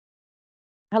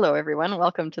Hello, everyone.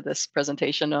 Welcome to this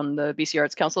presentation on the BC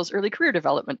Arts Council's Early Career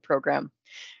Development Program.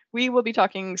 We will be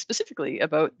talking specifically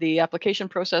about the application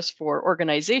process for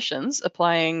organizations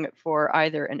applying for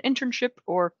either an internship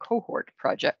or cohort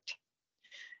project.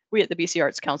 We at the BC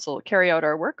Arts Council carry out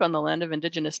our work on the land of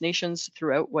Indigenous nations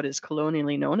throughout what is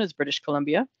colonially known as British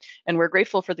Columbia, and we're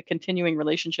grateful for the continuing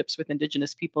relationships with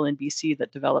Indigenous people in BC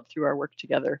that develop through our work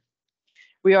together.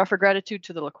 We offer gratitude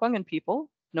to the Lekwungen people,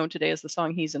 known today as the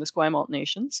Songhees and Esquimalt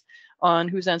nations, on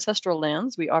whose ancestral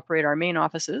lands we operate our main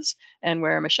offices and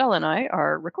where Michelle and I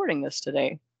are recording this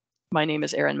today. My name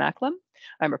is Erin Macklem.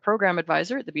 I'm a program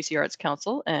advisor at the BC Arts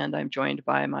Council, and I'm joined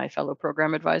by my fellow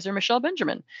program advisor, Michelle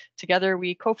Benjamin. Together,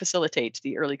 we co-facilitate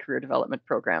the Early Career Development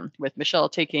Program, with Michelle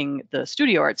taking the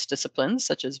studio arts disciplines,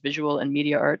 such as visual and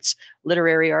media arts,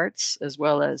 literary arts, as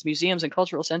well as museums and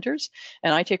cultural centers,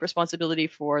 and I take responsibility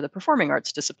for the performing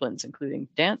arts disciplines, including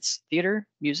dance, theater,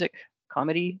 music,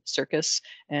 comedy, circus,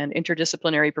 and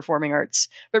interdisciplinary performing arts.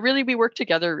 But really, we work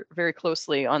together very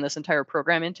closely on this entire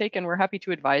program intake, and we're happy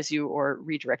to advise you or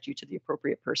redirect you to the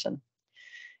appropriate person.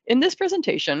 In this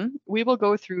presentation, we will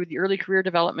go through the Early Career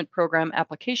Development Program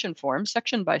application form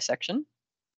section by section,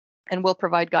 and we'll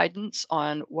provide guidance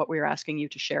on what we're asking you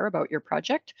to share about your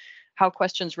project, how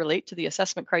questions relate to the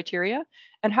assessment criteria,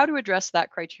 and how to address that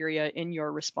criteria in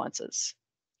your responses.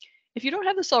 If you don't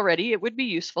have this already, it would be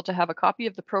useful to have a copy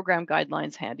of the program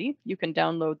guidelines handy. You can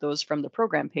download those from the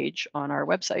program page on our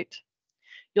website.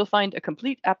 You'll find a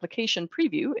complete application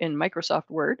preview in Microsoft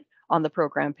Word on the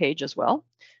program page as well.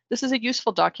 This is a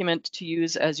useful document to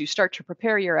use as you start to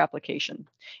prepare your application.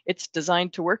 It's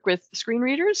designed to work with screen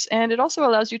readers, and it also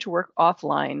allows you to work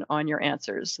offline on your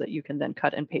answers that you can then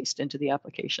cut and paste into the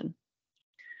application.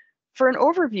 For an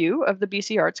overview of the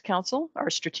BC Arts Council, our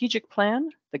strategic plan,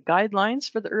 the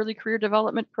guidelines for the Early Career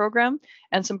Development Program,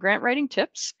 and some grant writing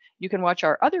tips, you can watch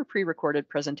our other pre-recorded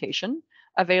presentation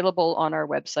available on our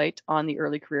website on the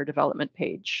Early Career Development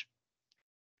page.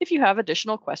 If you have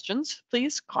additional questions,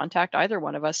 please contact either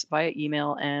one of us via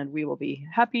email, and we will be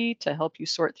happy to help you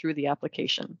sort through the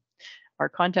application. Our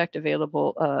contact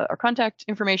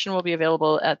information will be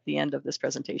available at the end of this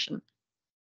presentation.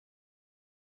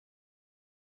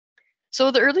 So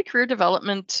the Early Career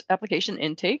Development application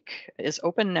intake is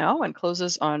open now and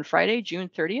closes on Friday, June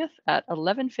 30th at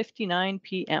 11:59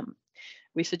 p.m.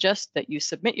 We suggest that you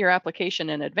submit your application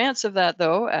in advance of that,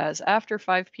 though, as after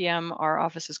 5 p.m. our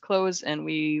offices close and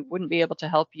we wouldn't be able to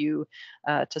help you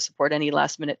to support any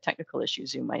last-minute technical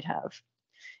issues you might have.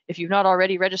 If you've not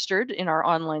already registered in our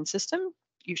online system,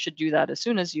 you should do that as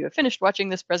soon as you have finished watching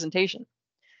this presentation.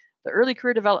 The Early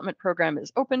Career Development Program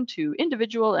is open to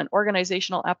individual and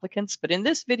organizational applicants, but in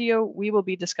this video, we will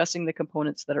be discussing the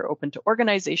components that are open to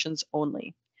organizations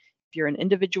only. If you're an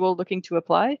individual looking to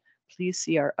apply, please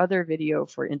see our other video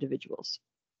for individuals.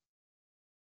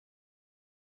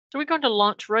 So we're going to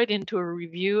launch right into a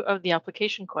review of the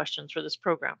application questions for this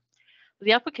program.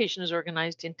 The application is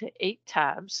organized into 8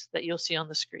 tabs that you'll see on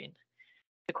the screen.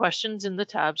 The questions in the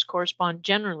tabs correspond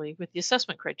generally with the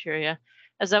assessment criteria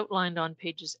as outlined on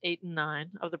pages 8 and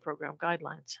 9 of the program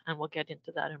guidelines, and we'll get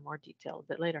into that in more detail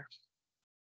a bit later.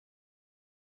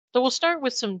 So we'll start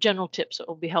with some general tips that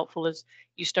will be helpful as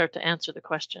you start to answer the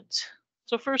questions.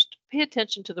 So first, pay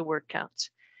attention to the word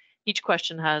counts. Each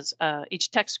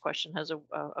text question has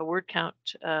a word count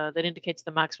that indicates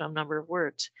the maximum number of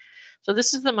words. So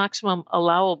this is the maximum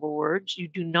allowable words. You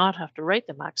do not have to write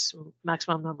the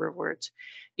maximum number of words.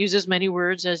 Use as many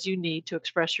words as you need to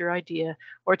express your idea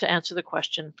or to answer the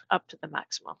question up to the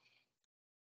maximum.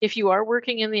 If you are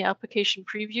working in the application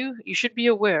preview, you should be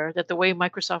aware that the way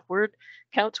Microsoft Word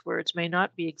counts words may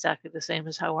not be exactly the same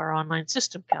as how our online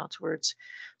system counts words.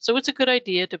 So it's a good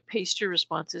idea to paste your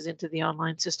responses into the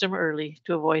online system early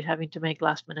to avoid having to make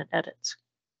last-minute edits.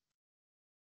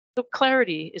 So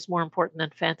clarity is more important than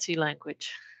fancy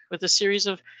language. With a series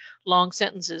of long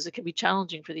sentences, it can be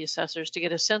challenging for the assessors to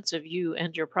get a sense of you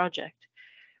and your project.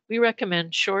 We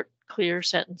recommend short, clear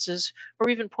sentences or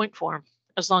even point form,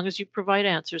 as long as you provide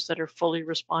answers that are fully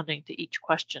responding to each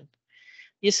question.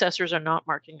 The assessors are not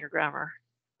marking your grammar,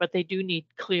 but they do need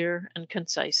clear and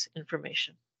concise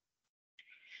information.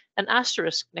 An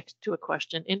asterisk next to a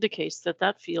question indicates that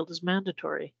that field is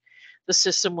mandatory. The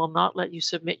system will not let you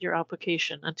submit your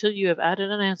application until you have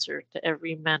added an answer to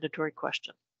every mandatory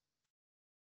question.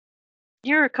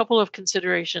 Here are a couple of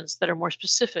considerations that are more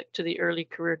specific to the Early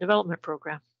Career Development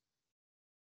Program.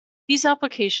 These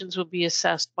applications will be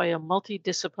assessed by a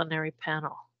multidisciplinary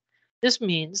panel. This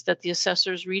means that the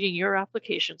assessors reading your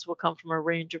applications will come from a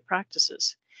range of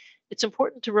practices. It's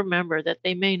important to remember that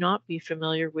they may not be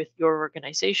familiar with your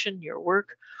organization, your work,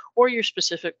 or your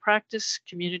specific practice,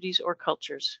 communities, or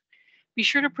cultures. Be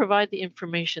sure to provide the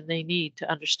information they need to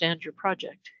understand your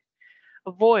project.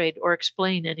 Avoid or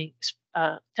explain any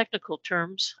technical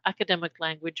terms, academic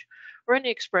language, or any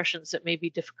expressions that may be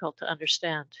difficult to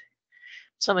understand.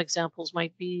 Some examples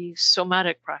might be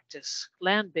somatic practice,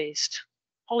 land-based,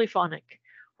 polyphonic,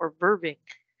 or verbing.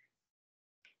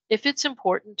 If it's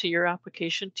important to your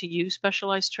application to use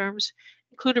specialized terms,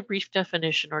 include a brief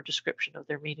definition or description of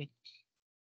their meaning.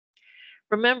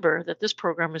 Remember that this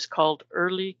program is called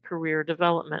Early Career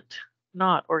Development,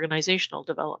 not Organizational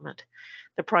Development.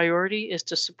 The priority is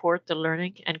to support the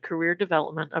learning and career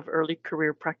development of early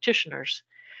career practitioners.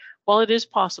 While it is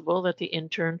possible that the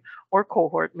intern or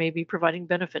cohort may be providing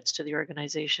benefits to the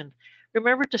organization,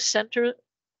 remember to center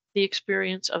the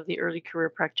experience of the early career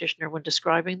practitioner when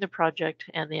describing the project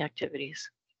and the activities.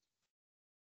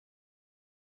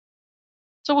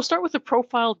 So we'll start with the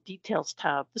Profile Details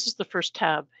tab. This is the first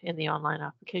tab in the online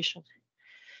application.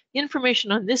 The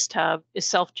information on this tab is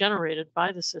self-generated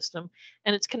by the system,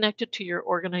 and it's connected to your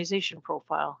organization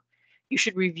profile. You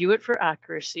should review it for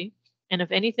accuracy, and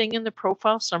if anything in the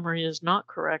profile summary is not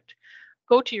correct,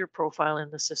 go to your profile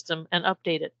in the system and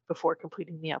update it before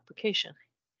completing the application.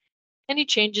 Any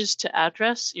changes to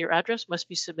your address must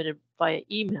be submitted via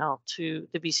email to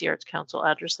the BC Arts Council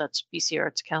address. That's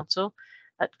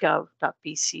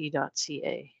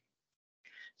bcartscouncil@gov.bc.ca.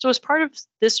 So as part of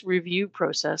this review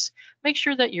process, make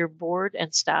sure that your board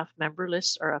and staff member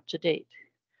lists are up to date.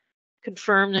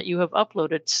 Confirm that you have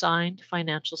uploaded signed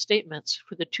financial statements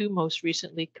for the 2 most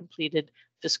recently completed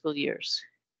fiscal years.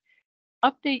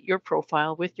 Update your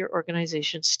profile with your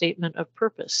organization's statement of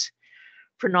purpose.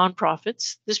 For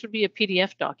nonprofits, this would be a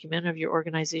PDF document of your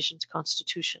organization's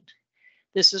constitution.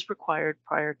 This is required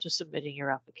prior to submitting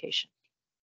your application.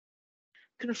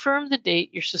 Confirm the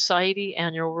date your society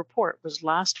annual report was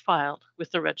last filed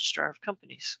with the Registrar of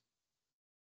Companies.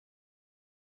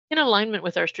 In alignment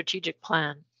with our strategic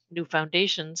plan, New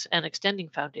Foundations and Extending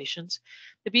Foundations,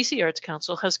 the BC Arts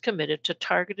Council has committed to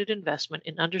targeted investment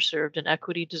in underserved and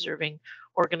equity-deserving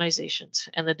organizations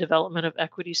and the development of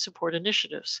equity support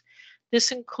initiatives.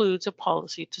 This includes a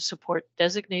policy to support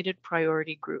designated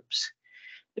priority groups.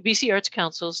 The BC Arts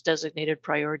Council's designated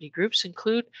priority groups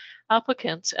include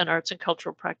applicants and arts and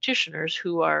cultural practitioners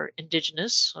who are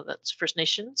Indigenous, so that's First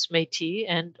Nations, Métis,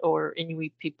 and or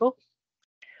Inuit people,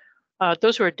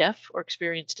 those who are deaf or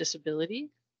experience disability,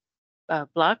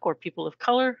 Black or people of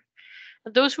color,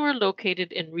 and those who are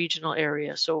located in regional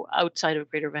areas, so outside of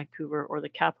Greater Vancouver or the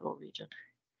Capital Region.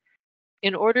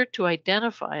 In order to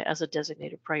identify as a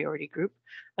designated priority group,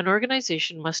 an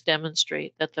organization must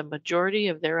demonstrate that the majority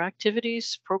of their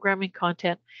activities, programming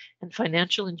content, and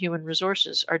financial and human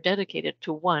resources are dedicated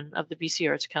to one of the BC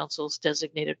Arts Council's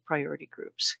designated priority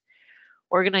groups.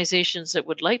 Organizations that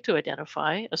would like to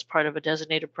identify as part of a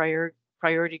designated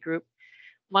priority group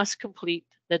must complete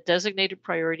the designated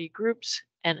priority groups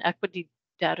and equity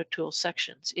data tool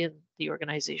sections in the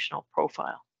organizational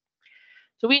profile.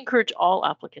 So we encourage all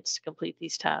applicants to complete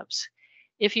these tabs.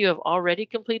 If you have already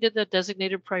completed the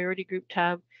designated priority group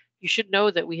tab, you should know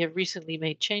that we have recently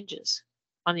made changes.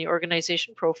 On the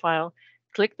organization profile,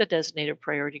 click the designated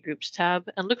priority groups tab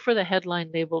and look for the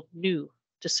headline labeled New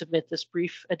to submit this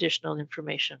brief additional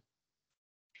information.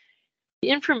 The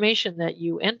information that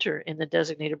you enter in the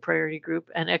designated priority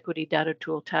group and equity data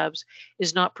tool tabs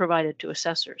is not provided to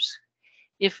assessors.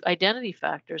 If identity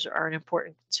factors are an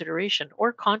important consideration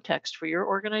or context for your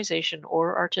organization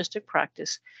or artistic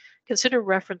practice, consider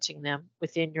referencing them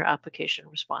within your application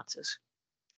responses.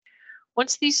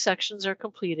 Once these sections are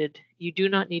completed, you do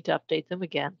not need to update them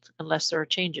again unless there are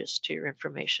changes to your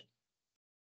information.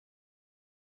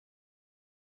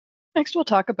 Next, we'll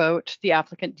talk about the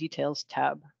Applicant Details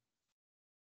tab.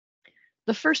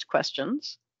 The first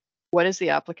questions: what is the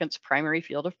applicant's primary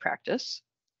field of practice?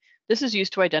 This is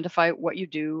used to identify what you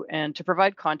do and to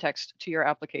provide context to your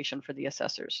application for the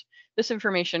assessors. This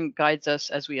information guides us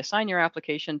as we assign your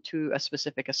application to a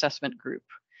specific assessment group.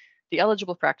 The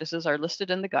eligible practices are listed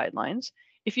in the guidelines.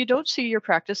 If you don't see your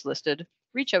practice listed,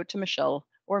 reach out to Michelle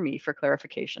or me for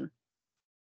clarification.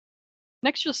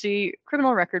 Next, you'll see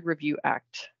Criminal Record Review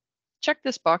Act. Check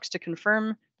this box to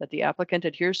confirm that the applicant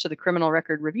adheres to the Criminal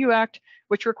Record Review Act,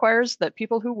 which requires that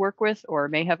people who work with or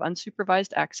may have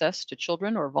unsupervised access to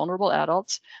children or vulnerable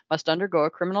adults must undergo a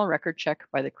criminal record check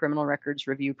by the Criminal Records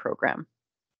Review Program.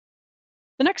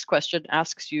 The next question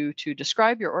asks you to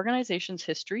describe your organization's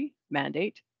history,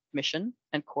 mandate, mission,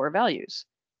 and core values.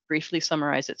 Briefly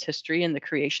summarize its history in the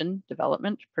creation,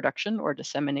 development, production, or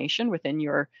dissemination within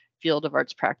your field of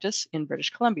arts practice in British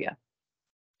Columbia.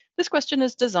 This question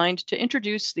is designed to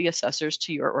introduce the assessors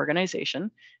to your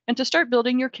organization and to start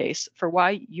building your case for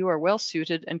why you are well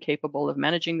suited and capable of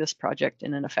managing this project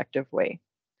in an effective way.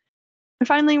 And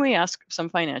finally, we ask some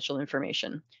financial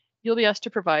information. You'll be asked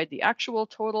to provide the actual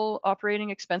total operating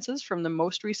expenses from the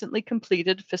most recently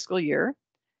completed fiscal year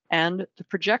and the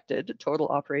projected total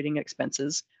operating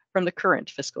expenses from the current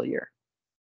fiscal year.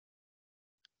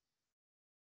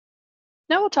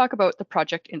 Now we'll talk about the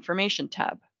Project Information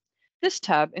tab. This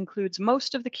tab includes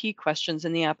most of the key questions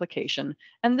in the application,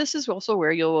 and this is also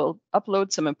where you'll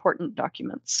upload some important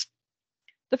documents.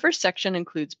 The first section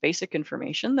includes basic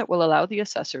information that will allow the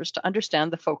assessors to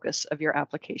understand the focus of your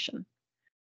application.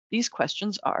 These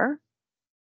questions are,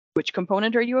 which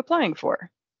component are you applying for?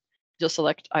 You'll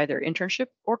select either internship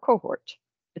or cohort.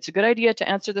 It's a good idea to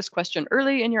answer this question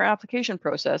early in your application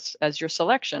process, as your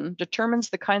selection determines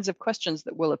the kinds of questions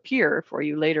that will appear for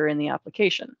you later in the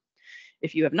application.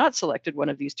 If you have not selected one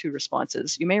of these two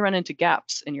responses, you may run into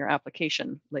gaps in your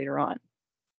application later on.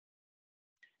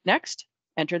 Next,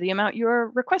 enter the amount you are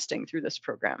requesting through this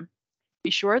program. Be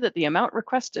sure that the amount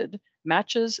requested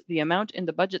matches the amount in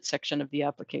the budget section of the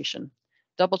application.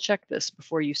 Double check this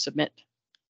before you submit.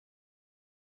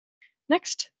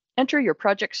 Next, enter your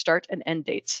project start and end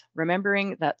dates,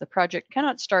 remembering that the project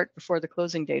cannot start before the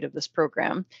closing date of this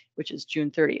program, which is June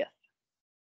 30th.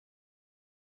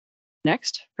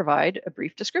 Next, provide a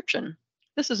brief description.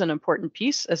 This is an important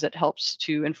piece as it helps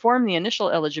to inform the initial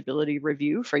eligibility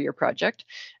review for your project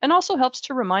and also helps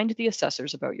to remind the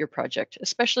assessors about your project,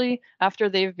 especially after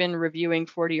they've been reviewing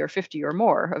 40 or 50 or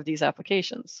more of these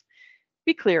applications.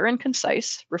 Be clear and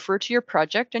concise, refer to your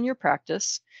project and your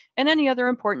practice, and any other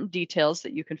important details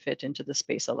that you can fit into the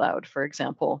space allowed. For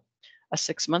example, a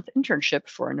 6-month internship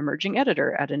for an emerging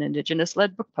editor at an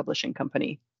Indigenous-led book publishing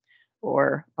company,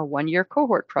 or a 1-year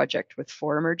cohort project with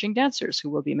 4 emerging dancers who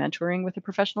will be mentoring with a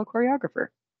professional choreographer.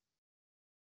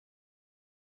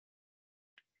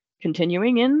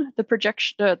 Continuing in the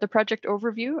project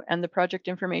overview and the project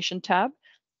information tab,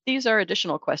 these are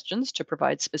additional questions to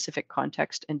provide specific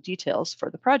context and details for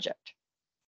the project.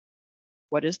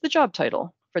 What is the job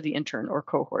title for the intern or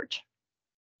cohort?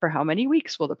 For how many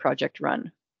weeks will the project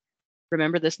run?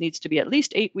 Remember, this needs to be at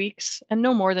least 8 weeks and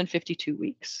no more than 52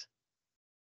 weeks.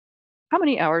 How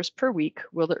many hours per week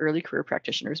will the early career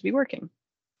practitioners be working?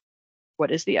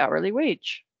 What is the hourly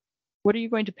wage? What are you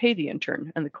going to pay the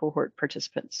intern and the cohort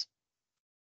participants?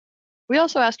 We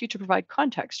also ask you to provide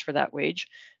context for that wage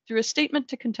through a statement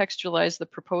to contextualize the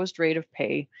proposed rate of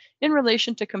pay in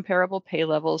relation to comparable pay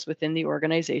levels within the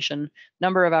organization,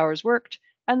 number of hours worked,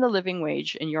 and the living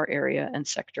wage in your area and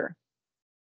sector.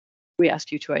 We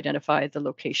ask you to identify the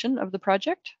location of the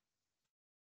project.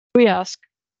 We ask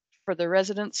for the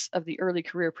residence of the early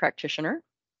career practitioner.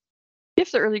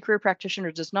 If the early career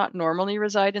practitioner does not normally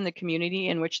reside in the community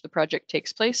in which the project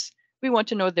takes place, we want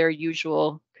to know their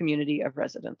usual community of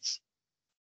residence.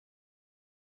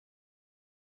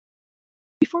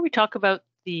 Before we talk about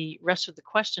the rest of the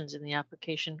questions in the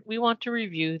application, we want to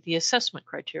review the assessment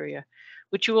criteria,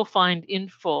 which you will find in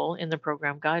full in the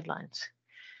program guidelines.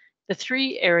 The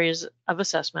 3 areas of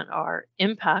assessment are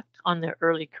impact on the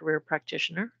early career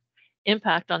practitioner,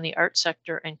 impact on the art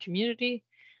sector and community,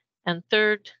 and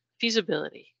third,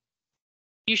 feasibility.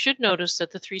 You should notice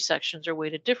that the 3 sections are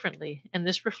weighted differently, and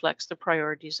this reflects the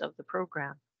priorities of the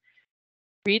program.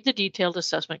 Read the detailed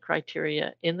assessment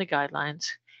criteria in the guidelines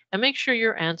and make sure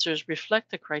your answers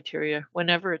reflect the criteria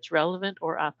whenever it's relevant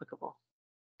or applicable.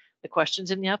 The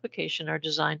questions in the application are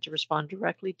designed to respond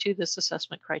directly to this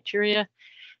assessment criteria,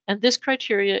 and this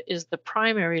criteria is the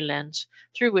primary lens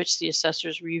through which the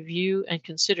assessors review and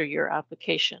consider your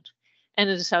application, and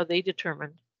it is how they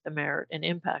determine the merit and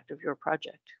impact of your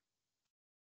project.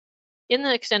 In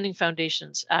the Extending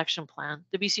Foundations Action Plan,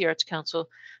 the BC Arts Council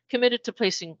committed to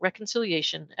placing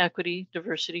reconciliation, equity,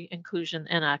 diversity, inclusion,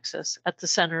 and access at the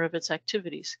center of its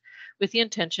activities, with the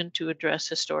intention to address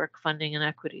historic funding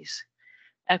inequities.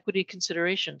 Equity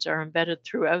considerations are embedded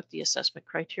throughout the assessment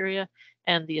criteria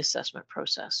and the assessment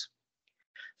process.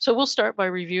 So we'll start by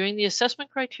reviewing the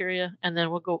assessment criteria, and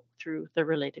then we'll go through the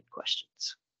related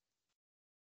questions.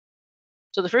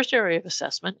 So the first area of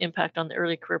assessment, impact on the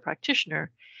early career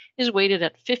practitioner, is weighted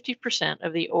at 50%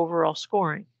 of the overall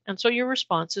scoring. And so your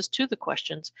responses to the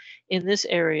questions in this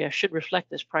area should reflect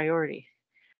this priority.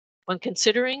 When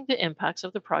considering the impacts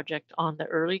of the project on the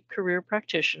early career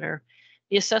practitioner,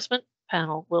 the assessment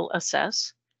panel will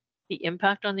assess the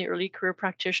impact on the early career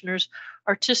practitioner's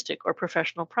artistic or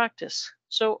professional practice.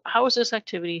 So how is this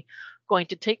activity going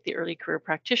to take the early career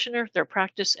practitioner, their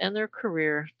practice, and their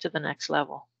career to the next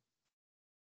level?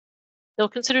 They'll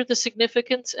consider the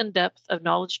significance and depth of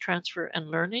knowledge transfer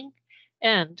and learning,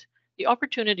 and the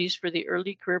opportunities for the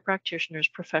early career practitioner's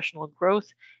professional growth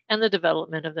and the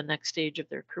development of the next stage of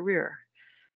their career.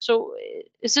 So,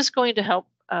 is this going to help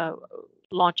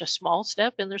launch a small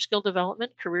step in their skill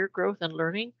development, career growth, and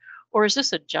learning? Or is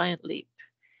this a giant leap?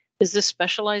 Is this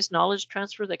specialized knowledge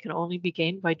transfer that can only be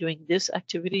gained by doing this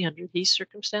activity under these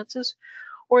circumstances?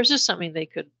 Or is this something they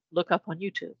could look up on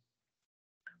YouTube?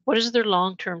 What is their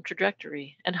long term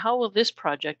trajectory? And how will this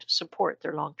project support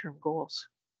their long term goals?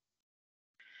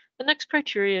 The next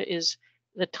criteria is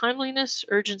the timeliness,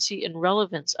 urgency, and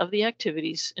relevance of the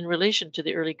activities in relation to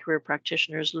the early career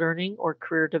practitioner's learning or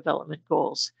career development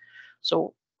goals.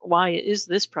 So, why is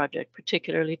this project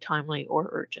particularly timely or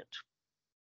urgent?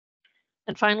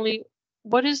 And finally,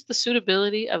 what is the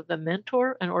suitability of the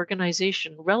mentor and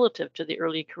organization relative to the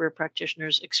early career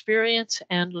practitioner's experience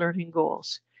and learning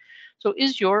goals? So,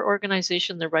 is your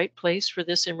organization the right place for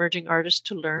this emerging artist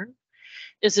to learn?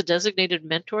 Is a designated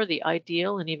mentor the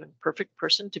ideal and even perfect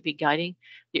person to be guiding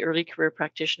the early career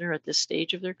practitioner at this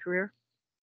stage of their career?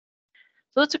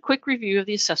 So that's a quick review of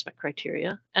the assessment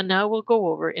criteria, and now we'll go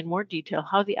over in more detail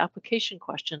how the application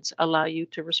questions allow you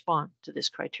to respond to this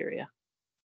criteria.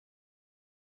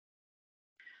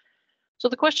 So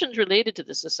the questions related to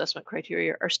this assessment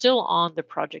criteria are still on the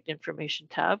project information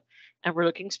tab, and we're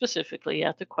looking specifically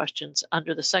at the questions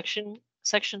under the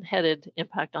section headed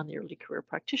Impact on the Early Career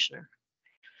Practitioner.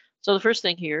 So the first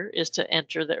thing here is to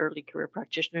enter the early career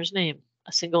practitioner's name,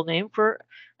 a single name for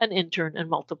an intern and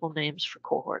multiple names for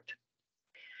cohort.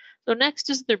 So next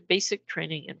is their basic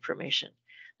training information.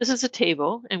 This is a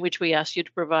table in which we ask you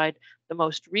to provide the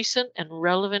most recent and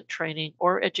relevant training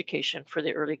or education for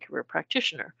the early career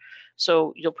practitioner.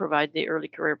 So you'll provide the early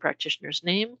career practitioner's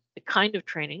name, the kind of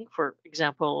training, for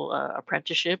example,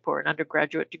 apprenticeship or an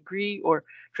undergraduate degree or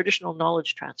traditional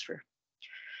knowledge transfer.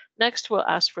 Next, we'll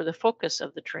ask for the focus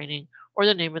of the training or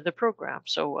the name of the program.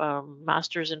 So,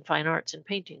 Masters in Fine Arts in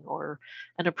Painting or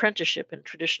an apprenticeship in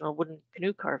traditional wooden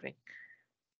canoe carving.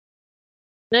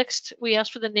 Next, we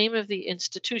ask for the name of the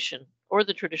institution or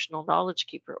the traditional knowledge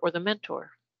keeper or the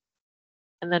mentor.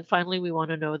 And then finally, we want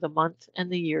to know the month and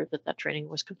the year that that training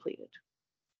was completed.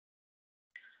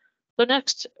 So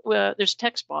next, there's a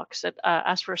text box that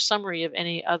asks for a summary of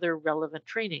any other relevant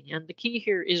training. And the key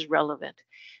here is relevant.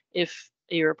 If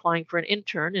you're applying for an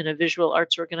intern in a visual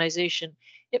arts organization,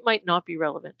 it might not be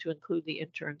relevant to include the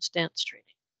intern's dance training.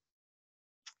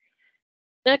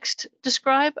 Next,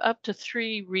 describe up to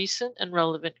 3 recent and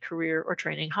relevant career or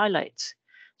training highlights.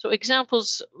 So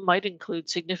examples might include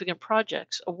significant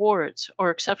projects, awards, or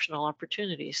exceptional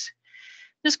opportunities.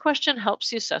 This question helps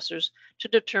the assessors to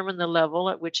determine the level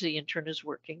at which the intern is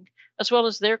working, as well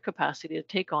as their capacity to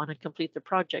take on and complete the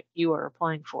project you are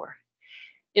applying for.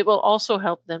 It will also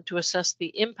help them to assess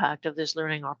the impact of this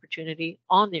learning opportunity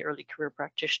on the early career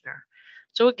practitioner.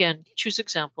 So again, choose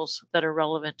examples that are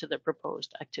relevant to the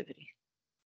proposed activity.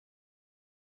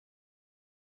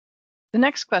 The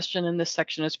next question in this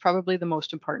section is probably the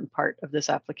most important part of this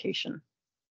application.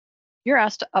 You're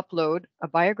asked to upload a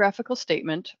biographical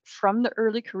statement from the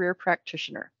early career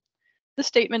practitioner. This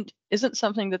statement isn't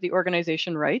something that the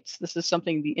organization writes. This is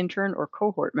something the intern or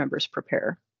cohort members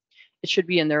prepare. It should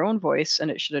be in their own voice,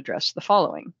 and it should address the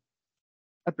following: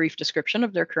 a brief description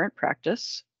of their current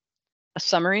practice, a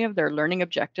summary of their learning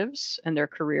objectives and their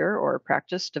career or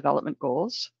practice development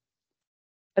goals,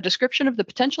 a description of the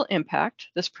potential impact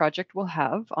this project will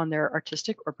have on their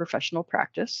artistic or professional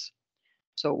practice.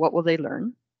 So what will they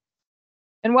learn?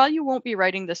 And while you won't be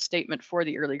writing this statement for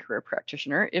the early career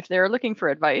practitioner, if they're looking for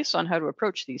advice on how to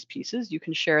approach these pieces, you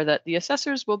can share that the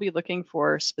assessors will be looking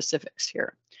for specifics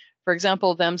here. For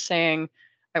example, them saying,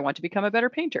 I want to become a better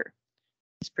painter.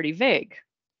 It's pretty vague.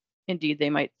 Indeed,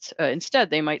 they might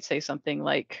instead say something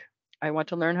like, I want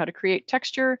to learn how to create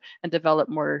texture and develop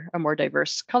a more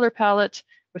diverse color palette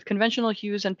with conventional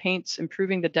hues and paints,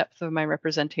 improving the depth of my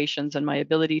representations and my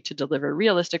ability to deliver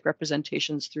realistic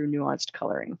representations through nuanced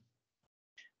coloring.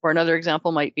 Or another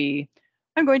example might be,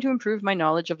 I'm going to improve my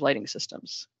knowledge of lighting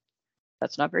systems.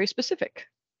 That's not very specific.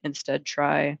 Instead,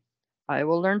 try, I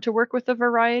will learn to work with a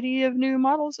variety of new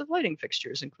models of lighting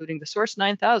fixtures, including the Source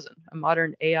 9000, a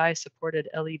modern AI-supported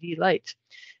LED light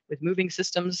with moving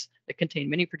systems that contain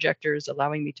mini projectors,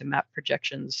 allowing me to map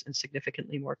projections in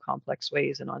significantly more complex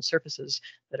ways and on surfaces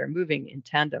that are moving in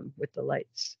tandem with the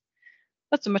lights.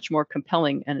 That's a much more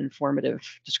compelling and informative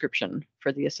description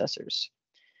for the assessors.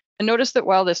 And notice that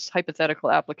while this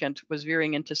hypothetical applicant was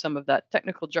veering into some of that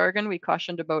technical jargon we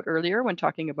cautioned about earlier when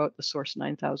talking about the Source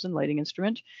 9000 lighting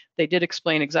instrument, they did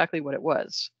explain exactly what it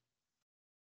was.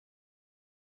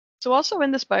 So also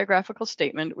in this biographical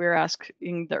statement, we're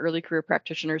asking the early career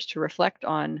practitioners to reflect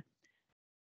on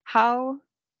how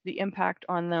the impact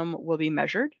on them will be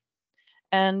measured,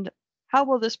 and how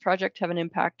will this project have an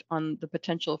impact on the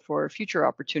potential for future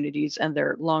opportunities and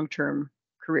their long-term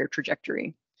career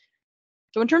trajectory.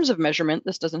 So in terms of measurement,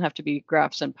 this doesn't have to be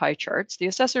graphs and pie charts. The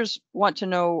assessors want to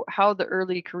know how the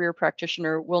early career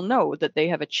practitioner will know that they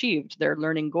have achieved their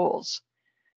learning goals.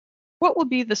 What will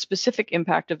be the specific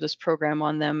impact of this program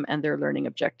on them and their learning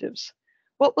objectives?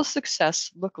 What will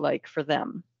success look like for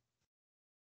them?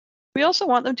 We also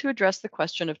want them to address the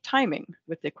question of timing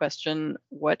with the question,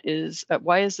 why is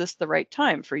this the right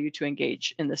time for you to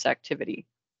engage in this activity?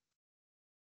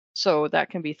 So that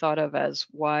can be thought of as,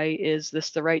 why is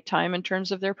this the right time in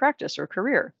terms of their practice or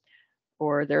career,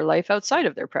 or their life outside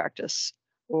of their practice,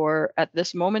 or at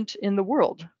this moment in the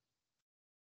world?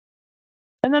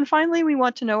 And then finally, we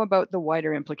want to know about the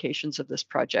wider implications of this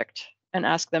project and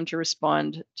ask them to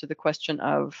respond to the question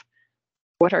of,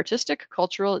 what artistic,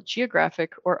 cultural,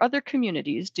 geographic, or other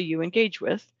communities do you engage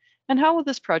with, and how will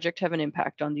this project have an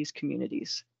impact on these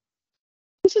communities?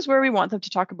 This is where we want them to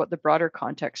talk about the broader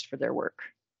context for their work.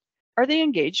 Are they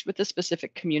engaged with a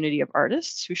specific community of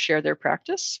artists who share their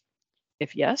practice?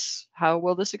 If yes, how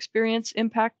will this experience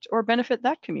impact or benefit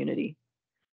that community?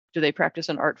 Do they practice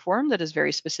an art form that is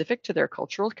very specific to their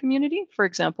cultural community, for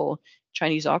example,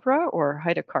 Chinese opera or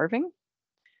Haida carving?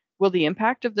 Will the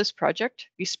impact of this project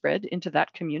be spread into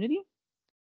that community?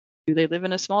 Do they live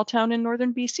in a small town in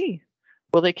northern BC?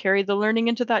 Will they carry the learning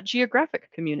into that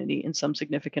geographic community in some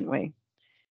significant way?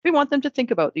 We want them to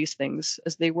think about these things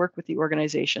as they work with the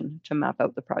organization to map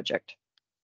out the project.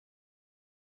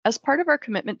 As part of our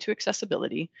commitment to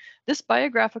accessibility, this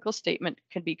biographical statement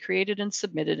can be created and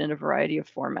submitted in a variety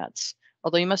of formats,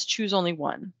 although you must choose only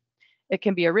one. It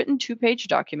can be a written 2-page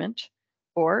document,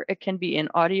 or it can be in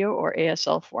audio or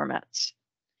ASL formats.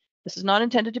 This is not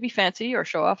intended to be fancy or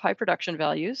show off high production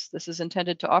values. This is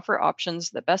intended to offer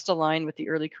options that best align with the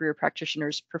early career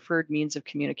practitioner's preferred means of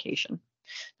communication.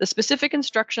 The specific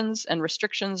instructions and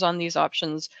restrictions on these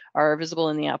options are visible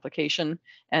in the application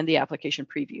and the application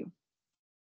preview.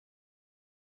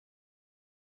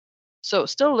 So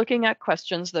still looking at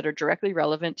questions that are directly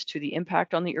relevant to the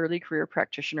impact on the early career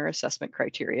practitioner assessment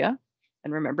criteria.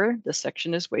 And remember, this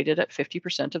section is weighted at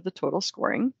 50% of the total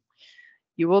scoring.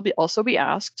 You will also be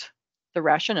asked the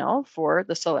rationale for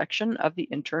the selection of the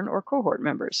intern or cohort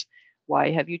members.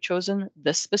 Why have you chosen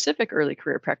this specific early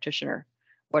career practitioner?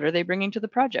 What are they bringing to the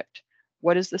project?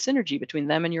 What is the synergy between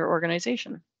them and your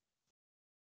organization?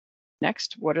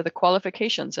 Next, what are the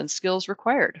qualifications and skills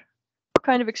required? What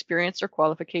kind of experience or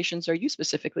qualifications are you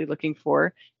specifically looking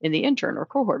for in the intern or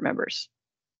cohort members?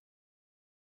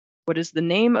 What is the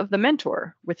name of the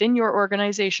mentor within your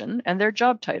organization and their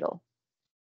job title?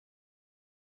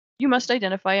 You must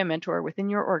identify a mentor within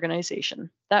your organization.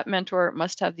 That mentor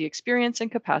must have the experience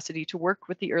and capacity to work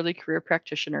with the early career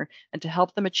practitioner and to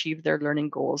help them achieve their learning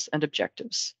goals and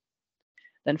objectives.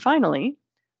 Then finally,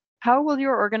 how will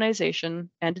your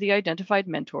organization and the identified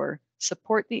mentor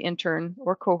support the intern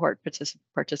or cohort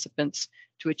participants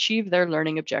to achieve their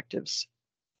learning objectives?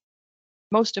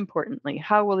 Most importantly,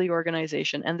 how will the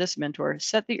organization and this mentor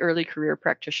set the early career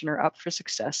practitioner up for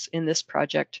success in this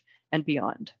project and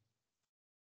beyond?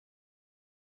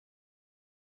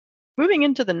 Moving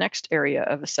into the next area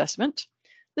of assessment,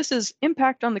 this is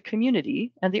impact on the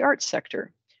community and the arts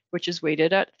sector, which is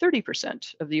weighted at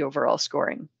 30% of the overall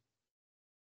scoring.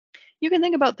 You can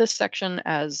think about this section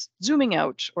as zooming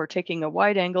out or taking a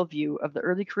wide-angle view of the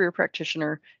early career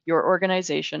practitioner, your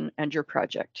organization, and your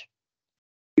project.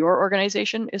 Your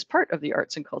organization is part of the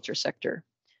arts and culture sector,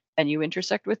 and you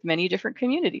intersect with many different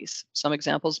communities. Some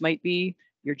examples might be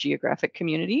your geographic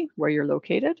community, where you're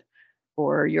located,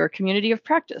 or your community of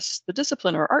practice, the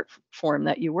discipline or art form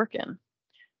that you work in,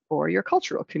 or your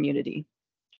cultural community,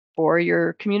 or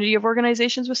your community of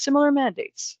organizations with similar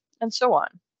mandates, and so on.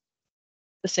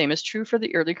 The same is true for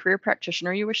the early career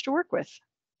practitioner you wish to work with.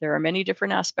 There are many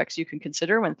different aspects you can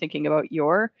consider when thinking about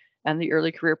your and the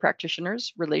early career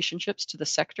practitioners' relationships to the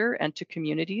sector and to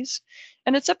communities,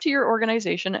 and it's up to your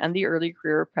organization and the early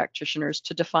career practitioners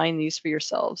to define these for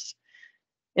yourselves.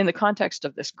 In the context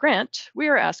of this grant, we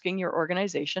are asking your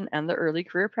organization and the early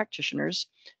career practitioners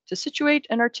to situate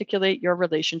and articulate your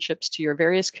relationships to your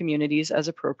various communities as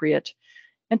appropriate,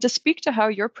 and to speak to how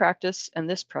your practice and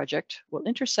this project will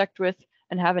intersect with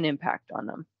and have an impact on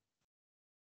them.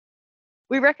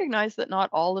 We recognize that not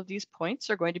all of these points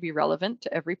are going to be relevant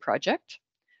to every project,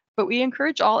 but we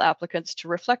encourage all applicants to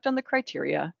reflect on the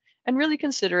criteria and really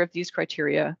consider if these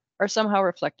criteria are somehow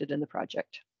reflected in the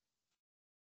project.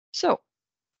 So,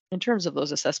 in terms of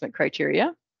those assessment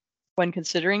criteria, When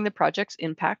considering the project's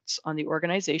impacts on the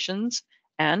organizations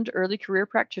and early career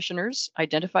practitioners,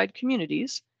 identified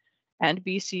communities, and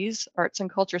BC's arts and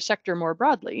culture sector more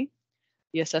broadly,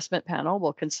 the assessment panel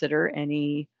will consider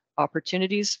any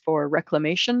opportunities for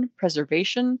reclamation,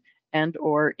 preservation,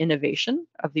 and/or innovation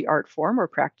of the art form or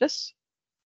practice.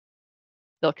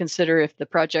 They'll consider if the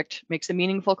project makes a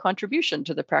meaningful contribution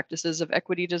to the practices of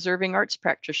equity-deserving arts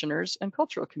practitioners and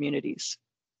cultural communities.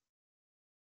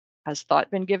 Has thought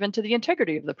been given to the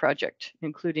integrity of the project,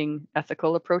 including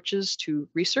ethical approaches to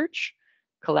research,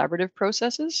 collaborative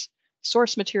processes,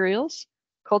 source materials,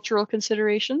 cultural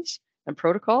considerations, and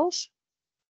protocols?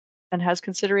 And has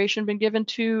consideration been given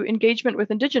to engagement with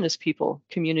Indigenous people,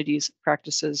 communities,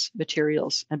 practices,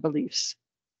 materials, and beliefs?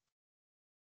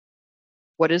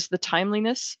 What is the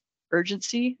timeliness,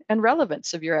 urgency, and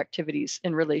relevance of your activities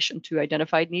in relation to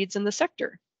identified needs in the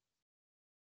sector?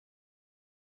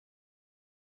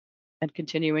 And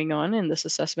continuing on in this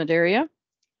assessment area,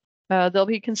 they'll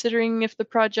be considering if the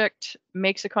project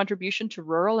makes a contribution to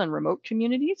rural and remote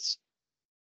communities,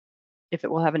 if it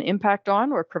will have an impact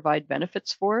on or provide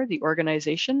benefits for the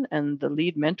organization and the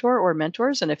lead mentor or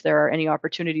mentors, and if there are any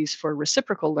opportunities for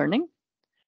reciprocal learning.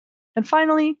 And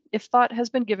finally, if thought has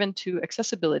been given to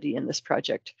accessibility in this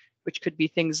project, which could be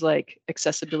things like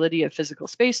accessibility of physical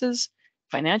spaces,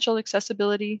 financial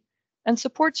accessibility, and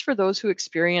supports for those who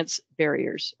experience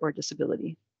barriers or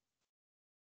disability.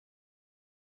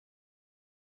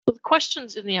 So the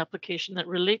questions in the application that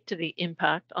relate to the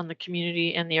impact on the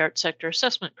community and the art sector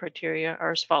assessment criteria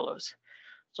are as follows.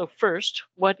 So first,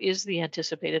 what is the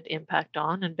anticipated impact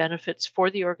on and benefits for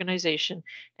the organization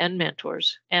and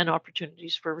mentors and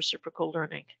opportunities for reciprocal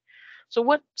learning? So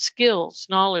what skills,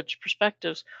 knowledge,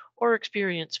 perspectives, or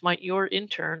experience might your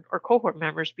intern or cohort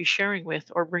members be sharing with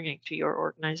or bringing to your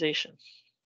organization?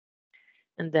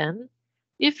 And then,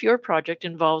 if your project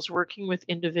involves working with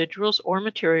individuals or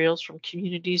materials from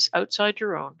communities outside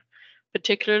your own,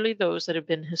 particularly those that have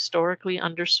been historically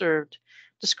underserved,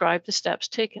 describe the steps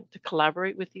taken to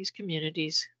collaborate with these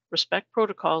communities, respect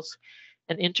protocols,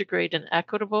 and integrate an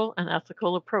equitable and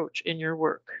ethical approach in your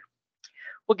work.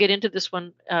 We'll get into this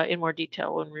one in more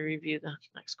detail when we review the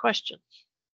next question.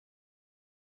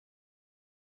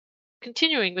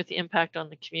 Continuing with the impact on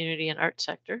the community and art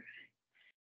sector,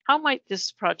 how might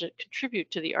this project contribute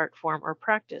to the art form or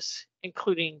practice,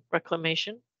 including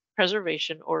reclamation,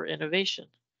 preservation, or innovation?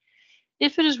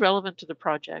 If it is relevant to the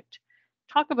project,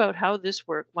 talk about how this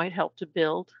work might help to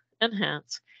build,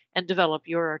 enhance, and develop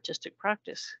your artistic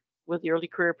practice. Will the early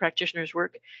career practitioner's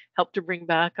work help to bring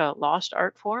back a lost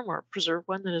art form or preserve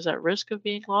one that is at risk of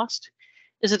being lost?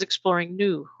 Is it exploring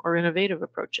new or innovative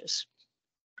approaches?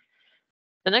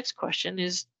 The next question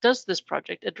is, does this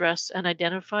project address an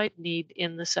identified need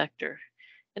in the sector?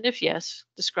 And if yes,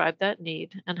 describe that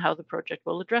need and how the project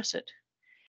will address it.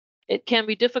 It can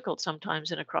be difficult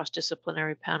sometimes in a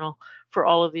cross-disciplinary panel for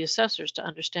all of the assessors to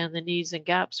understand the needs and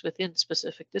gaps within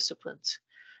specific disciplines.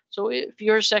 So if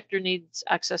your sector needs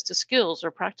access to skills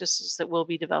or practices that will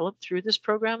be developed through this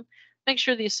program, make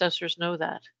sure the assessors know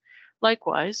that.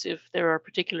 Likewise, if there are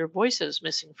particular voices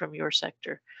missing from your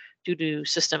sector due to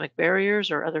systemic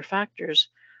barriers or other factors,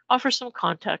 offer some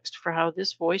context for how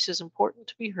this voice is important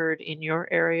to be heard in your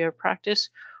area of practice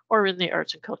or in the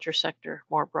arts and culture sector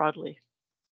more broadly.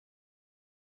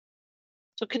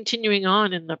 So continuing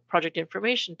on in the project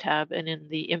information tab and in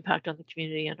the impact on the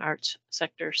community and arts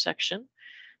sector section,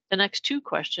 the next two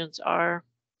questions are,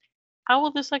 how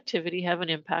will this activity have an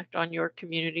impact on your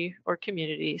community or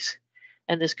communities?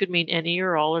 And this could mean any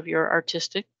or all of your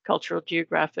artistic, cultural,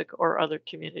 geographic, or other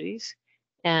communities.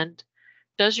 And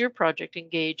does your project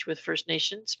engage with First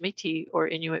Nations, Métis, or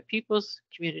Inuit peoples,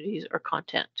 communities, or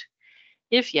content?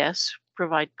 If yes,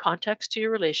 provide context to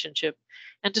your relationship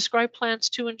and describe plans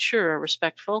to ensure a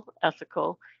respectful,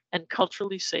 ethical, and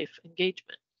culturally safe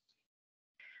engagement.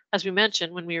 As we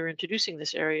mentioned when we were introducing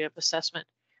this area of assessment,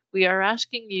 we are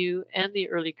asking you and the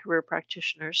early career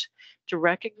practitioners to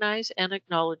recognize and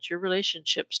acknowledge your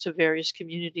relationships to various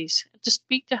communities and to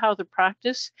speak to how the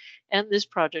practice and this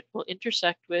project will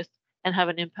intersect with and have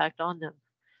an impact on them.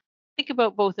 Think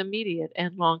about both immediate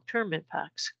and long-term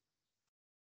impacts.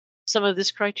 Some of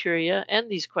this criteria and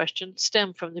these questions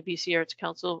stem from the BC Arts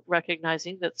Council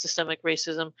recognizing that systemic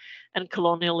racism and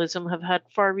colonialism have had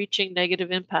far-reaching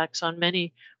negative impacts on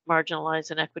many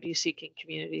marginalized and equity-seeking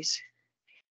communities.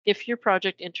 If your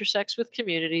project intersects with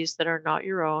communities that are not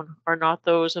your own or not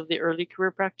those of the early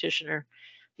career practitioner,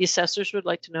 the assessors would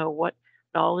like to know what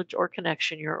knowledge or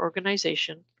connection your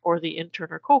organization or the intern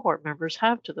or cohort members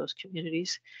have to those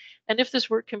communities, and if this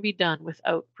work can be done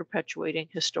without perpetuating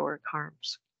historic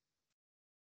harms.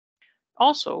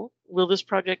 Also, will this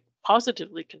project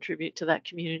positively contribute to that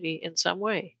community in some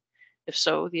way? If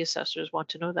so, the assessors want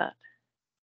to know that.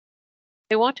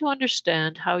 They want to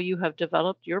understand how you have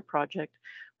developed your project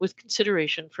with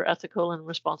consideration for ethical and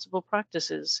responsible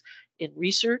practices in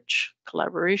research,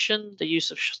 collaboration, the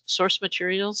use of source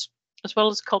materials, as well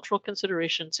as cultural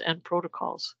considerations and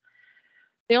protocols.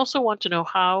 They also want to know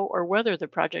how or whether the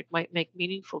project might make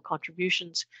meaningful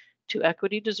contributions to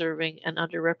equity deserving and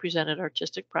underrepresented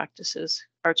artistic practices,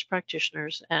 arts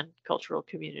practitioners, and cultural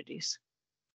communities.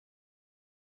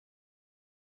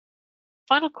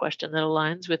 Final question that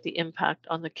aligns with the impact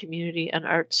on the community and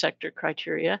arts sector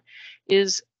criteria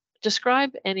is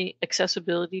describe any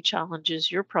accessibility challenges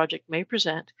your project may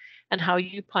present and how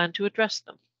you plan to address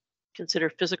them. Consider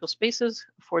physical spaces,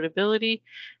 affordability,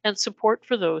 and support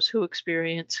for those who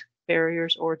experience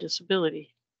barriers or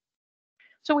disability.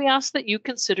 So we ask that you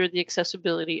consider the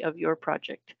accessibility of your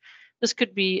project. This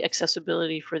could be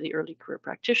accessibility for the early career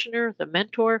practitioner, the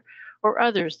mentor, or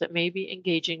others that may be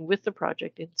engaging with the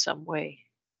project in some way.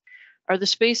 Are the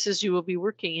spaces you will be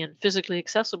working in physically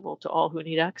accessible to all who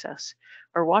need access?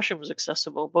 Are washrooms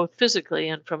accessible both physically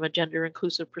and from a gender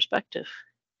inclusive perspective?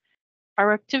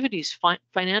 Are activities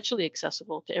financially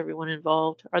accessible to everyone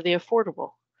involved? Are they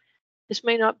affordable? This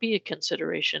may not be a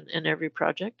consideration in every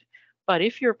project, but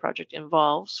if your project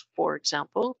involves, for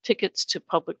example, tickets to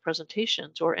public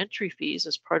presentations or entry fees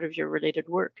as part of your related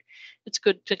work, it's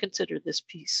good to consider this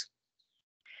piece.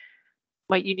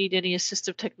 Might you need any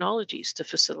assistive technologies to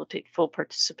facilitate full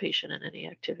participation in any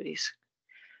activities?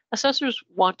 Assessors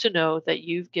want to know that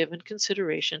you've given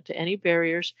consideration to any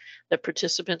barriers that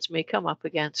participants may come up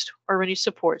against or any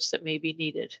supports that may be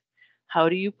needed. How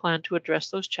do you plan to address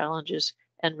those challenges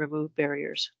and remove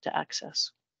barriers to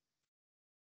access?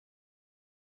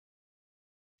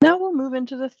 Now we'll move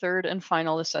into the third and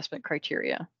final assessment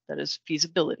criteria, that is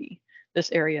feasibility.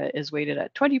 This area is weighted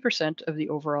at 20% of the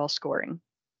overall scoring.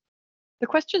 The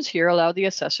questions here allow the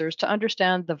assessors to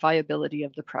understand the viability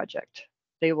of the project.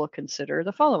 They will consider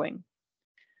the following: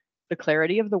 the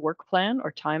clarity of the work plan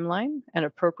or timeline and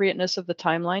appropriateness of the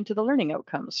timeline to the learning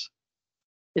outcomes.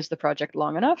 Is the project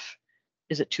long enough?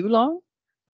 Is it too long?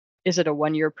 Is it a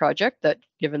one-year project that,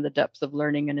 given the depth of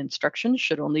learning and instruction,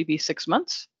 should only be 6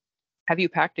 months? Have you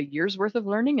packed a year's worth of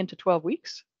learning into 12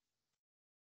 weeks?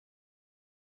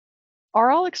 Are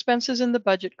all expenses in the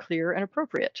budget clear and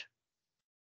appropriate?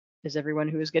 Is everyone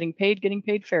who is getting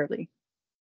paid fairly?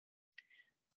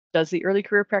 Does the early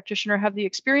career practitioner have the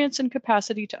experience and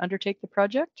capacity to undertake the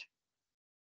project?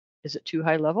 Is it too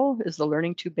high level? Is the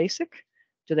learning too basic?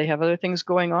 Do they have other things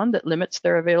going on that limits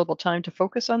their available time to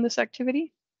focus on this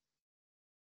activity?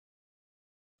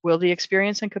 Will the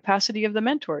experience and capacity of the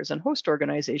mentors and host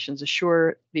organizations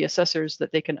assure the assessors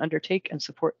that they can undertake and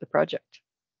support the project?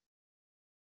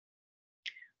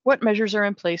 What measures are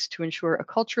in place to ensure a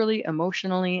culturally,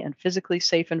 emotionally, and physically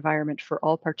safe environment for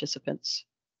all participants?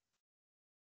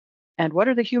 And what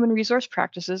are the human resource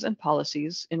practices and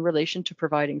policies in relation to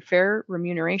providing fair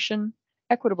remuneration,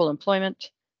 equitable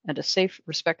employment, and a safe,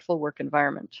 respectful work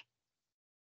environment?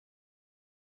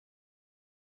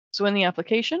 So in the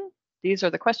application, these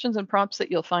are the questions and prompts that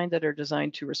you'll find that are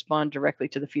designed to respond directly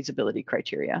to the feasibility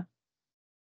criteria.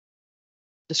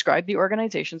 Describe the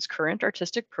organization's current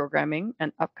artistic programming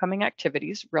and upcoming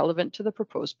activities relevant to the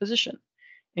proposed position.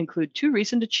 Include 2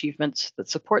 recent achievements that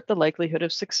support the likelihood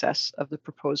of success of the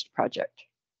proposed project.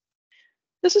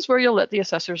 This is where you'll let the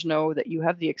assessors know that you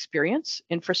have the experience,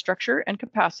 infrastructure, and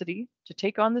capacity to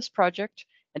take on this project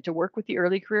and to work with the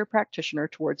early career practitioner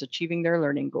towards achieving their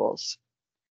learning goals.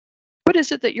 What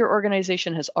is it that your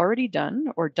organization has already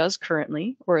done or does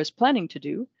currently or is planning to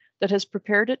do that has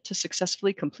prepared it to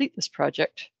successfully complete this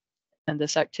project and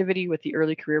this activity with the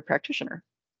early career practitioner?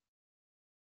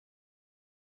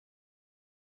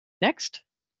 Next,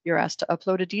 you're asked to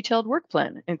upload a detailed work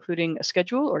plan, including a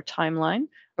schedule or timeline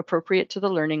appropriate to the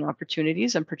learning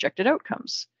opportunities and projected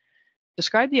outcomes.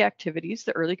 Describe the activities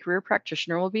the early career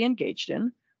practitioner will be engaged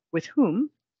in, with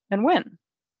whom, and when.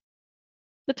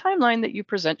 The timeline that you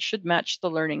present should match the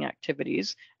learning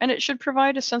activities, and it should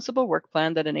provide a sensible work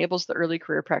plan that enables the early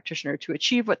career practitioner to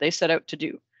achieve what they set out to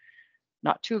do.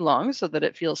 Not too long so that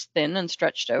it feels thin and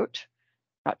stretched out,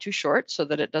 not too short so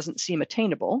that it doesn't seem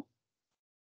attainable.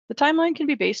 The timeline can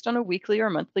be based on a weekly or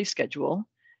monthly schedule.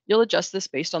 You'll adjust this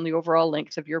based on the overall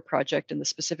length of your project and the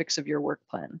specifics of your work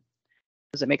plan.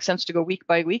 Does it make sense to go week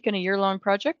by week in a year-long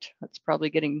project? That's probably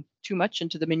getting too much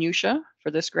into the minutiae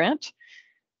for this grant.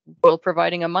 Will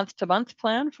providing a month-to-month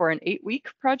plan for an 8-week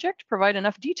project provide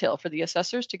enough detail for the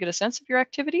assessors to get a sense of your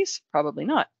activities? Probably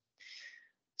not.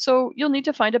 So you'll need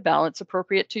to find a balance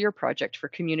appropriate to your project for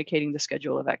communicating the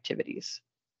schedule of activities.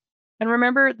 And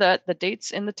remember that the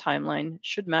dates in the timeline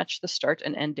should match the start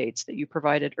and end dates that you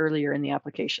provided earlier in the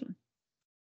application.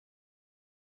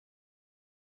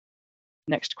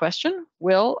 Next question,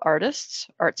 will artists,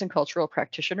 arts and cultural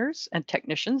practitioners, and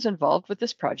technicians involved with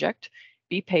this project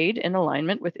be paid in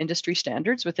alignment with industry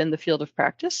standards within the field of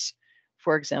practice?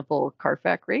 For example,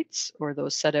 CARFAC rates or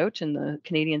those set out in the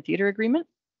Canadian Theatre Agreement?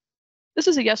 This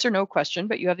is a yes or no question,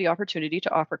 but you have the opportunity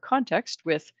to offer context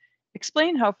with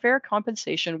explain how fair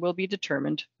compensation will be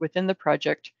determined within the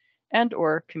project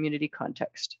and/or community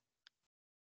context.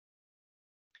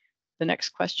 The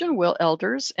next question, will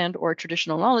elders and/or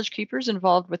traditional knowledge keepers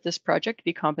involved with this project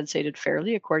be compensated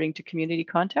fairly according to community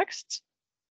contexts?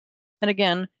 And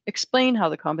again, explain how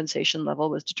the compensation level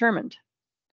was determined.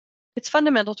 It's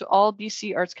fundamental to all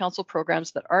BC Arts Council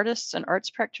programs that artists and arts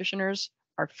practitioners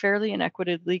are fairly and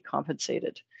equitably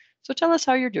compensated. So tell us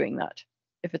how you're doing that,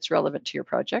 if it's relevant to your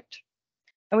project.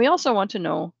 And we also want to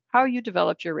know how you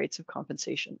developed your rates of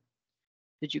compensation.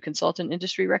 Did you consult an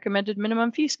industry recommended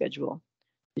minimum fee schedule?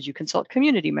 Did you consult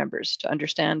community members to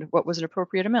understand what was an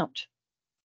appropriate amount?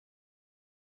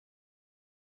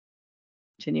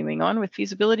 Continuing on with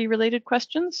feasibility related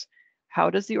questions, how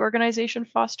does the organization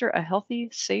foster a healthy,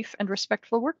 safe, and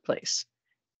respectful workplace?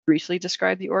 Briefly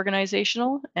describe the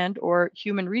organizational and/or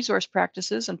human resource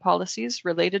practices and policies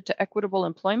related to equitable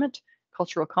employment,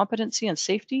 cultural competency and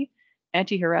safety,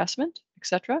 anti-harassment,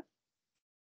 etc.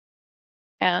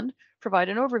 And provide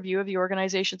an overview of the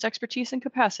organization's expertise and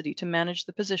capacity to manage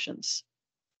the positions.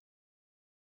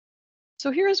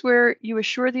 So here is where you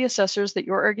assure the assessors that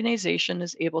your organization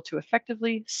is able to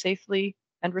effectively, safely,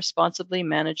 and responsibly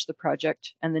manage the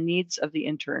project and the needs of the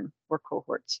intern or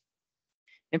cohorts.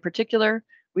 In particular,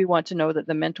 we want to know that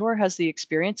the mentor has the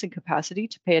experience and capacity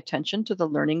to pay attention to the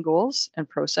learning goals and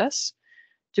process,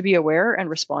 to be aware and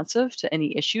responsive to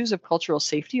any issues of cultural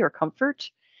safety or comfort,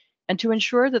 and to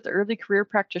ensure that the early career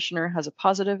practitioner has a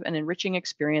positive and enriching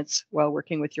experience while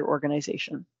working with your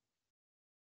organization.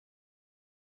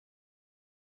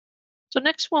 So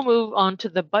next we'll move on to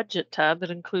the budget tab that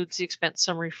includes the expense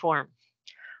summary form.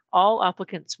 All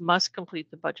applicants must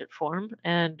complete the budget form,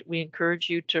 and we encourage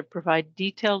you to provide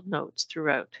detailed notes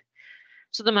throughout.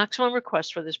 So the maximum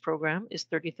request for this program is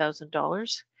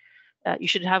 $30,000. You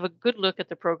should have a good look at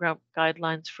the program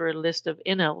guidelines for a list of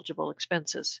ineligible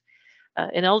expenses.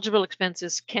 Ineligible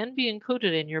expenses can be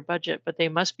included in your budget, but they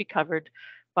must be covered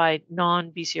by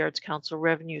non-BC Arts Council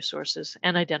revenue sources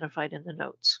and identified in the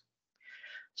notes.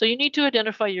 So you need to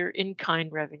identify your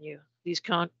in-kind revenue.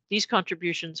 These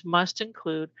contributions must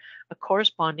include a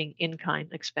corresponding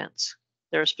in-kind expense.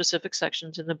 There are specific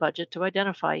sections in the budget to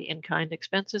identify in-kind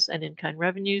expenses and in-kind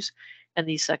revenues, and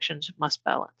these sections must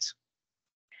balance.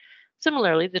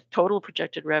 Similarly, the total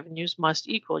projected revenues must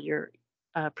equal your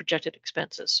projected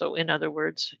expenses. So in other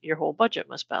words, your whole budget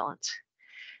must balance.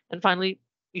 And finally,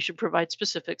 you should provide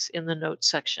specifics in the notes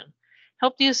section.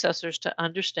 Help the assessors to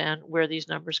understand where these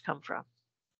numbers come from.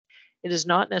 It is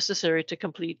not necessary to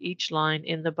complete each line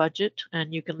in the budget,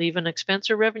 and you can leave an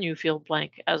expense or revenue field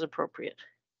blank as appropriate.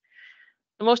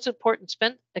 The most important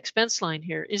expense line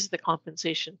here is the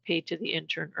compensation paid to the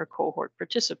intern or cohort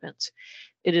participants.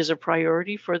 It is a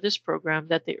priority for this program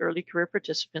that the early career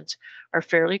participants are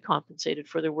fairly compensated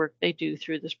for the work they do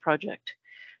through this project.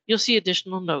 You'll see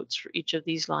additional notes for each of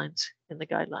these lines in the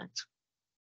guidelines.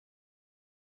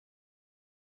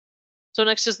 So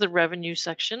next is the revenue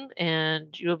section,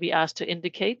 and you'll be asked to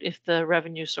indicate if the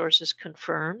revenue source is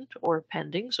confirmed or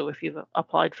pending. So if you've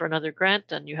applied for another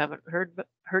grant and you haven't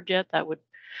heard yet, that would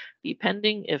be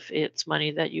pending. If it's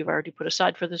money that you've already put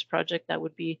aside for this project, that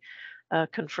would be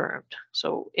confirmed.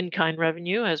 So in-kind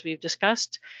revenue, as we've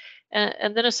discussed,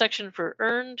 and then a section for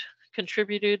earned,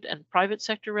 contributed, and private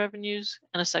sector revenues,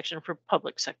 and a section for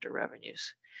public sector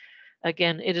revenues.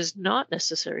 Again, it is not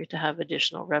necessary to have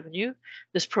additional revenue.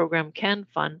 This program can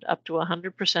fund up to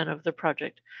 100% of the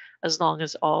project as long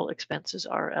as all expenses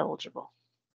are eligible.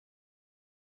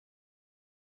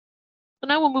 So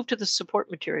now we'll move to the support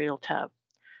material tab.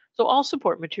 So all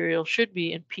support material should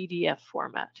be in PDF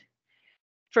format.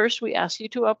 First, we ask you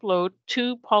to upload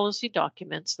 2 policy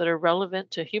documents that are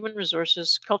relevant to human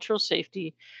resources, cultural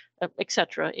safety,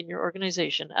 etc. in your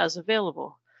organization as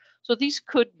available. So these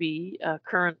could be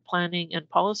current planning and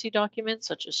policy documents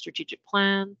such as strategic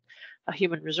plan, a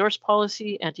human resource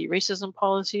policy, anti-racism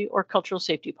policy, or cultural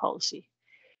safety policy.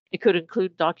 It could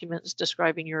include documents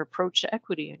describing your approach to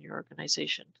equity in your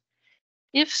organization.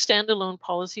 If standalone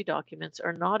policy documents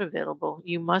are not available,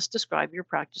 you must describe your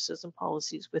practices and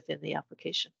policies within the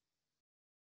application.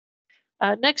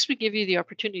 Next, we give you the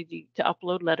opportunity to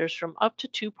upload letters from up to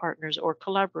 2 partners or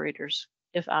collaborators,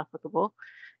 if applicable,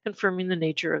 confirming the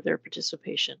nature of their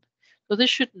participation. So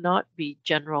this should not be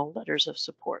general letters of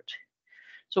support.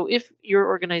 So if your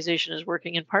organization is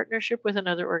working in partnership with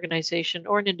another organization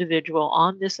or an individual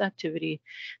on this activity,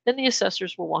 then the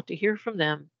assessors will want to hear from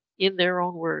them in their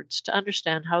own words to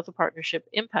understand how the partnership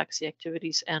impacts the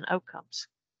activities and outcomes.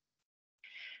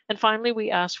 And finally,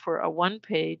 we ask for a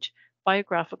one-page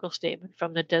biographical statement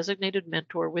from the designated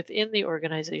mentor within the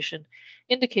organization,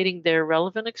 indicating their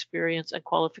relevant experience and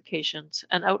qualifications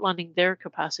and outlining their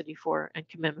capacity for and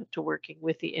commitment to working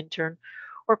with the intern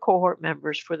or cohort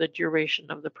members for the duration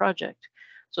of the project.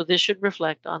 So this should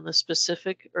reflect on the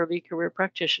specific early career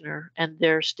practitioner and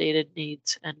their stated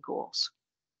needs and goals.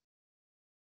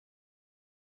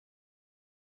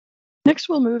 Next,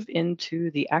 we'll move into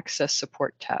the Access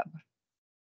Support tab.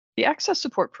 The Access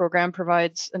Support Program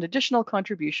provides an additional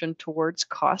contribution towards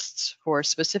costs for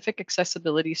specific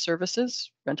accessibility services,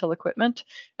 rental equipment,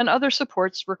 and other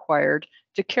supports required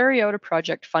to carry out a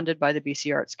project funded by the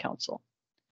BC Arts Council.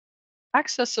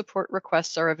 Access support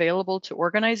requests are available to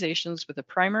organizations with a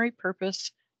primary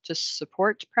purpose to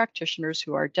support practitioners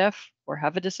who are deaf or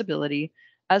have a disability,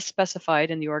 as specified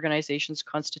in the organization's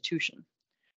constitution.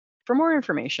 For more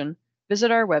information,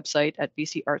 visit our website at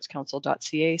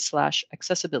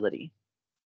bcartscouncil.ca/accessibility.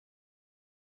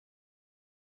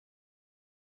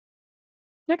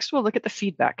 Next, we'll look at the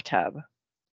Feedback tab.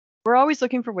 We're always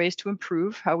looking for ways to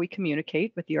improve how we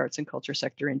communicate with the arts and culture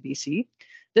sector in BC.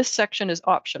 This section is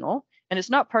optional and is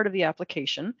not part of the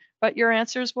application, but your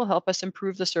answers will help us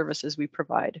improve the services we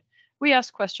provide. We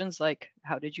ask questions like,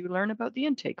 how did you learn about the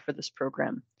intake for this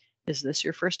program? Is this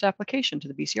your first application to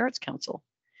the BC Arts Council?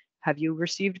 Have you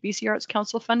received BC Arts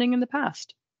Council funding in the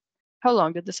past? How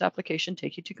long did this application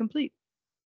take you to complete?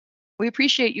 We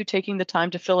appreciate you taking the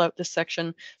time to fill out this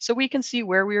section so we can see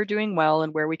where we are doing well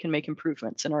and where we can make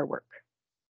improvements in our work.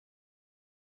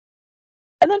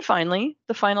 And then finally,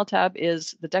 the final tab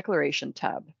is the Declaration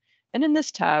tab. And in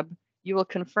this tab, you will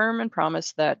confirm and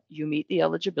promise that you meet the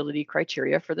eligibility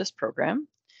criteria for this program,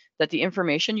 that the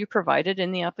information you provided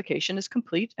in the application is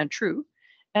complete and true,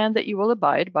 and that you will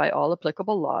abide by all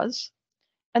applicable laws,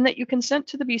 and that you consent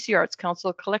to the BC Arts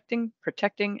Council collecting,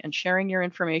 protecting, and sharing your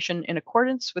information in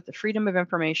accordance with the Freedom of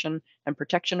Information and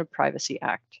Protection of Privacy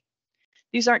Act.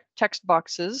 These aren't text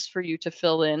boxes for you to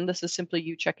fill in. This is simply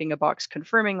you checking a box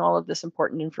confirming all of this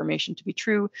important information to be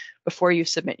true before you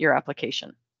submit your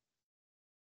application.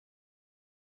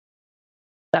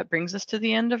 That brings us to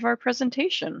the end of our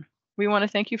presentation. We want to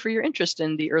thank you for your interest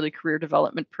in the Early Career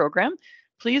Development Program.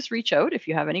 Please reach out if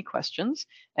you have any questions,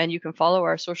 and you can follow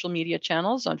our social media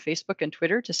channels on Facebook and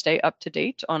Twitter to stay up to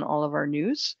date on all of our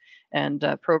news and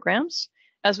programs.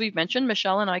 As we've mentioned,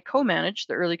 Michelle and I co-manage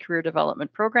the Early Career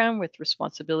Development Program with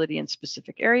responsibility in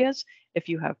specific areas. If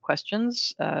you have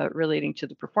questions relating to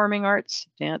the performing arts,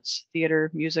 dance,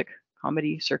 theater, music,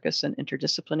 comedy, circus, and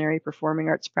interdisciplinary performing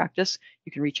arts practice,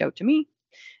 you can reach out to me.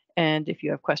 And if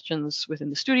you have questions within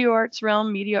the studio arts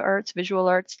realm, media arts, visual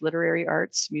arts, literary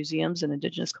arts, museums, and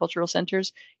Indigenous cultural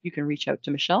centers, you can reach out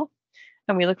to Michelle.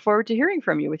 And we look forward to hearing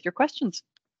from you with your questions.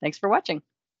 Thanks for watching.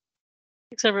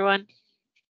 Thanks, everyone.